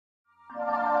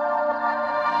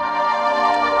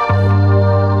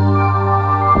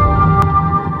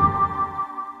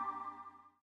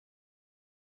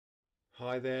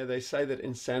there. They say that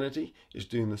insanity is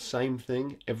doing the same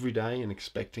thing every day and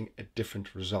expecting a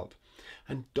different result.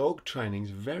 And dog training is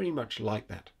very much like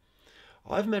that.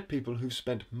 I've met people who've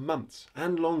spent months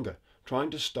and longer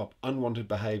trying to stop unwanted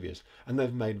behaviors, and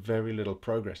they've made very little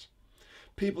progress.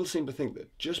 People seem to think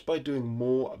that just by doing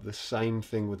more of the same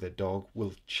thing with their dog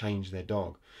will change their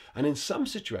dog. And in some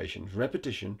situations,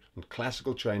 repetition and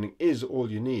classical training is all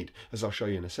you need, as I'll show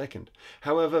you in a second.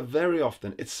 However, very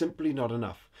often it's simply not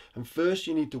enough. And first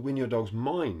you need to win your dog's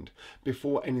mind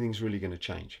before anything's really going to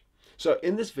change. So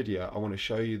in this video, I want to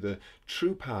show you the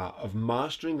true power of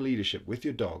mastering leadership with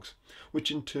your dogs, which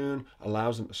in turn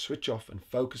allows them to switch off and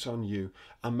focus on you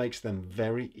and makes them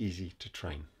very easy to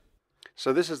train.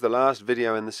 So this is the last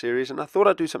video in the series, and I thought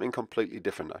I'd do something completely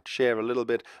different. I'd share a little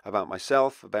bit about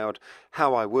myself, about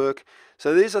how I work.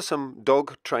 So these are some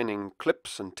dog training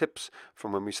clips and tips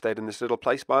from when we stayed in this little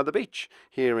place by the beach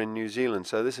here in New Zealand.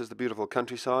 So this is the beautiful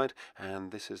countryside,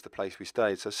 and this is the place we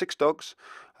stayed. So 6 dogs.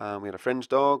 We had a friend's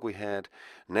dog, we had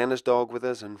Nana's dog with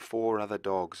us, and 4 other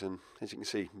dogs. And as you can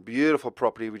see, beautiful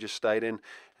property we just stayed in,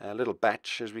 a little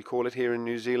batch as we call it here in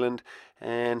New Zealand.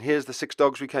 And here's the 6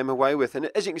 dogs we came away with. And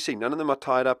as you can see, none of them are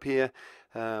tied up here.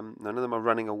 None of them are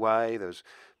running away. There's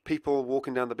people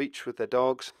walking down the beach with their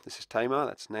dogs. This is Tamar,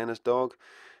 that's Nana's dog.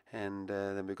 And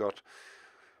then we've got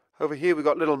over here we've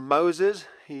got little Moses.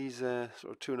 He's a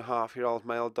sort of 2.5-year-old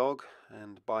male dog,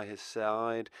 and by his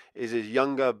side is his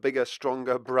younger, bigger,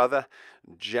 stronger brother,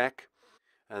 Jack.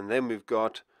 And then we've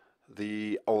got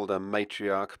the older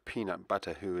matriarch, Peanut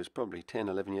Butter, who is probably 10,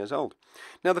 11 years old.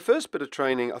 Now the first bit of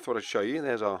training I thought I'd show you,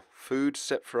 there's our food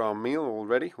set for our meal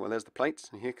already. Well, there's the plates,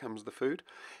 and here comes the food,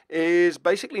 is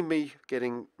basically me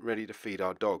getting ready to feed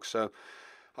our dogs. So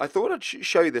I thought I'd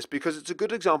show you this because it's a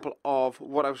good example of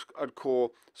what I'd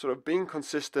call sort of being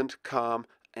consistent, calm,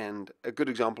 and a good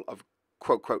example of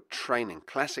quote training,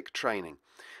 classic training.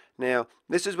 Now,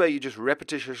 this is where you just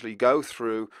repetitiously go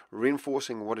through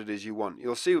reinforcing what it is you want.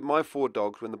 You'll see with my 4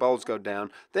 dogs, when the bowls go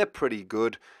down, they're pretty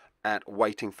good at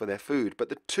waiting for their food. But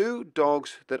the 2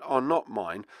 dogs that are not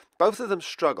mine, both of them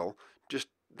struggle, just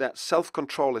that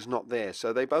self-control is not there.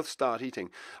 So they both start eating.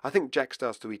 I think Jack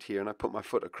starts to eat here, and I put my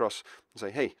foot across and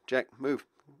say, hey, Jack, move.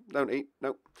 Don't eat.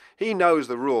 No. He knows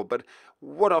the rule, but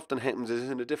what often happens is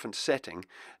in a different setting,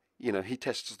 you know, he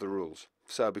tests the rules.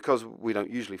 So because we don't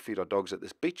usually feed our dogs at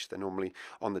this beach, they're normally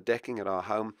on the decking at our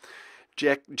home,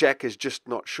 Jack is just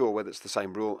not sure whether it's the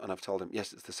same rule, and I've told him,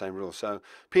 yes, it's the same rule. So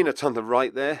Peanut's on the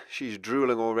right there. She's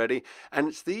drooling already. And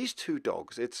it's these 2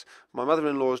 dogs. It's my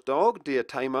mother-in-law's dog, dear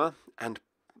Tamar, and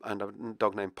a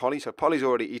dog named Polly. So Polly's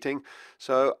already eating.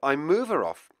 So I move her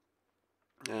off.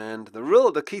 And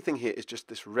the key thing here is just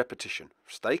this repetition.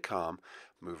 Stay calm,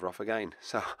 move her off again.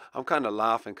 So I'm kind of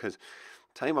laughing because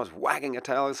Tamar's wagging her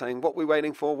tail saying, what we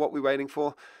waiting for, what we waiting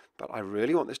for? But I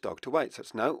really want this dog to wait. So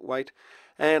it's no, wait.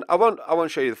 And I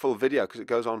won't show you the full video because it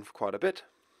goes on for quite a bit.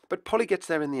 But Polly gets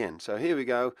there in the end. So here we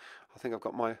go. I think I've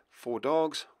got my 4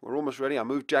 dogs. We're almost ready. I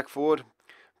move Jack forward.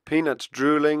 Peanut's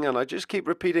drooling, and I just keep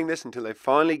repeating this until they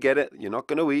finally get it. You're not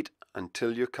going to eat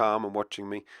until you're calm and watching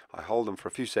me. I hold them for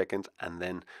a few seconds and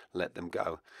then let them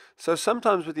go. So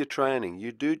sometimes with your training,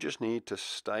 you do just need to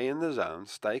stay in the zone,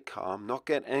 stay calm, not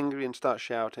get angry and start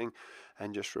shouting,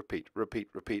 and just repeat, repeat,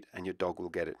 repeat, and your dog will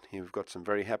get it. Here we've got some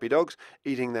very happy dogs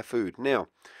eating their food. Now,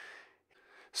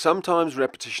 sometimes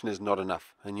repetition is not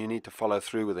enough, and you need to follow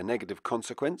through with a negative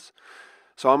consequence.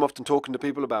 So I'm often talking to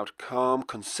people about calm,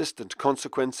 consistent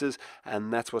consequences,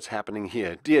 and that's what's happening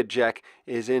here. Dear Jack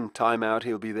is in timeout.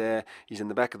 He'll be there. He's in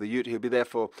the back of the ute. He'll be there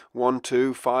for 1,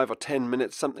 2, 5 or 10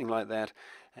 minutes, something like that,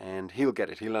 and he'll get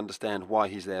it. He'll understand why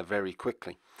he's there very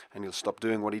quickly, and he'll stop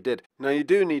doing what he did. Now, you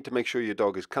do need to make sure your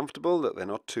dog is comfortable, that they're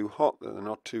not too hot, that they're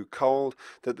not too cold,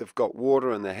 that they've got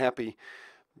water and they're happy.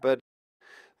 But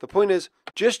the point is,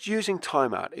 just using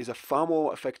timeout is a far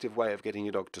more effective way of getting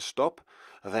your dog to stop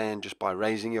than just by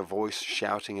raising your voice,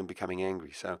 shouting and becoming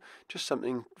angry. So just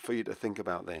something for you to think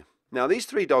about there. Now these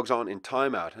 3 dogs aren't in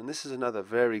timeout, and this is another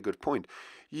very good point.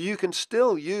 You can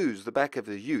still use the back of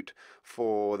the ute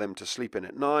for them to sleep in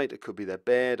at night. It could be their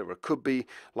bed, or it could be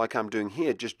like I'm doing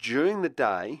here, just during the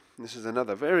day. This is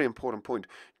another very important point.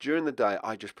 During the day,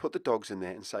 I just put the dogs in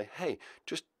there and say, hey,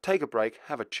 just take a break,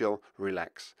 have a chill,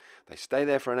 relax. They stay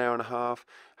there for an hour and a half,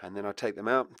 and then I take them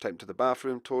out, take them to the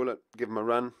bathroom, toilet, give them a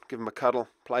run, give them a cuddle,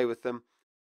 play with them.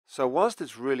 So whilst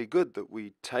it's really good that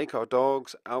we take our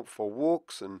dogs out for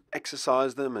walks and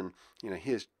exercise them, and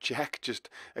here's Jack just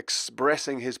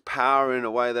expressing his power in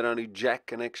a way that only Jack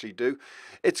can actually do.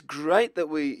 It's great that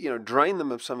we drain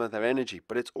them of some of their energy,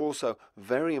 but it's also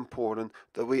very important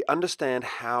that we understand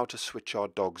how to switch our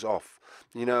dogs off.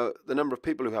 The number of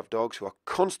people who have dogs who are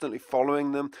constantly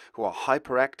following them, who are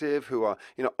hyperactive, who are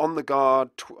on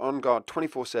guard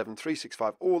 24/7,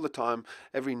 365 all the time,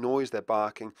 every noise they're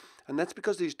barking, and that's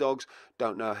because these dogs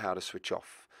don't know how to switch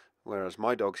off. Whereas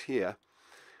my dogs here,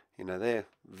 they're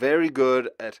very good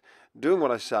at doing what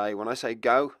I say. When I say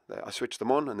go, I switch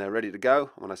them on and they're ready to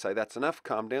go. When I say that's enough,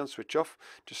 calm down, switch off,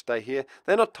 just stay here.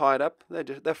 They're not tied up.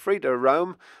 They're free to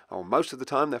roam, or most of the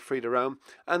time they're free to roam,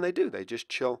 and they just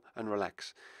chill and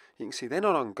relax. You can see they're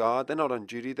not on guard, they're not on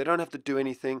duty, they don't have to do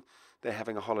anything. They're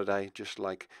having a holiday just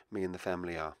like me and the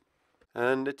family are.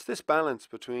 And it's this balance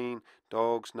between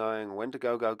dogs knowing when to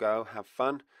go, have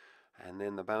fun, and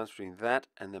then the balance between that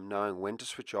and them knowing when to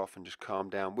switch off and just calm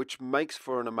down, which makes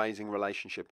for an amazing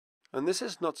relationship. And this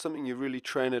is not something you really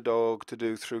train a dog to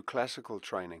do through classical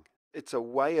training. It's a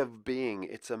way of being,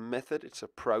 it's a method, it's an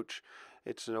approach,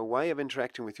 it's a way of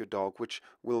interacting with your dog, which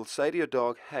will say to your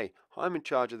dog, hey, I'm in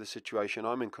charge of the situation,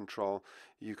 I'm in control,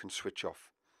 you can switch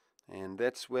off. And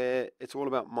that's where it's all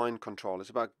about mind control. It's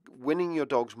about winning your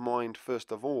dog's mind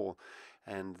first of all,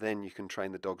 and then you can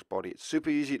train the dog's body. It's super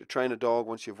easy to train a dog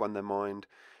once you've won their mind,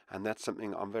 and that's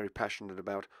something I'm very passionate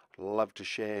about. I'd love to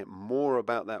share more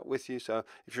about that with you. So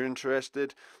if you're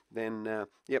interested, then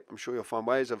I'm sure you'll find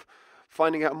ways of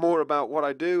finding out more about what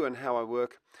I do and how I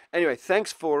work. Anyway,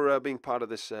 thanks for being part of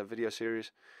this video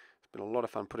series. It's been a lot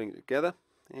of fun putting it together,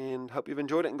 and hope you've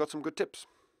enjoyed it and got some good tips.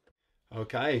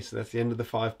 Okay, so that's the end of the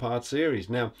 5-part series.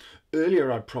 Now,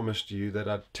 earlier I promised you that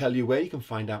I'd tell you where you can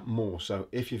find out more. So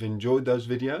if you've enjoyed those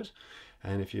videos,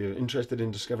 and if you're interested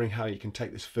in discovering how you can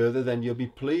take this further, then you'll be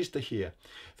pleased to hear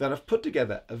that I've put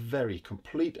together a very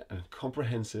complete and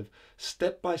comprehensive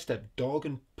step-by-step dog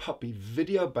and puppy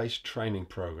video-based training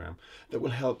program that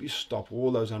will help you stop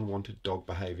all those unwanted dog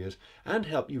behaviors and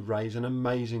help you raise an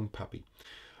amazing puppy.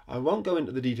 I won't go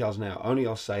into the details now, only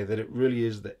I'll say that it really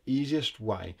is the easiest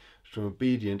way to an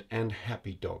obedient and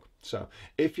happy dog. So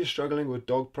if you're struggling with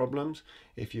dog problems,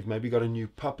 if you've maybe got a new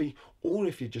puppy, or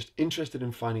if you're just interested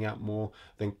in finding out more,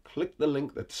 then click the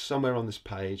link that's somewhere on this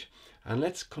page and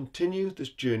let's continue this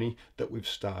journey that we've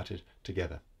started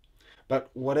together. But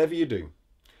whatever you do,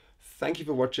 thank you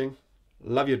for watching,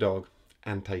 love your dog,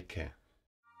 and take care.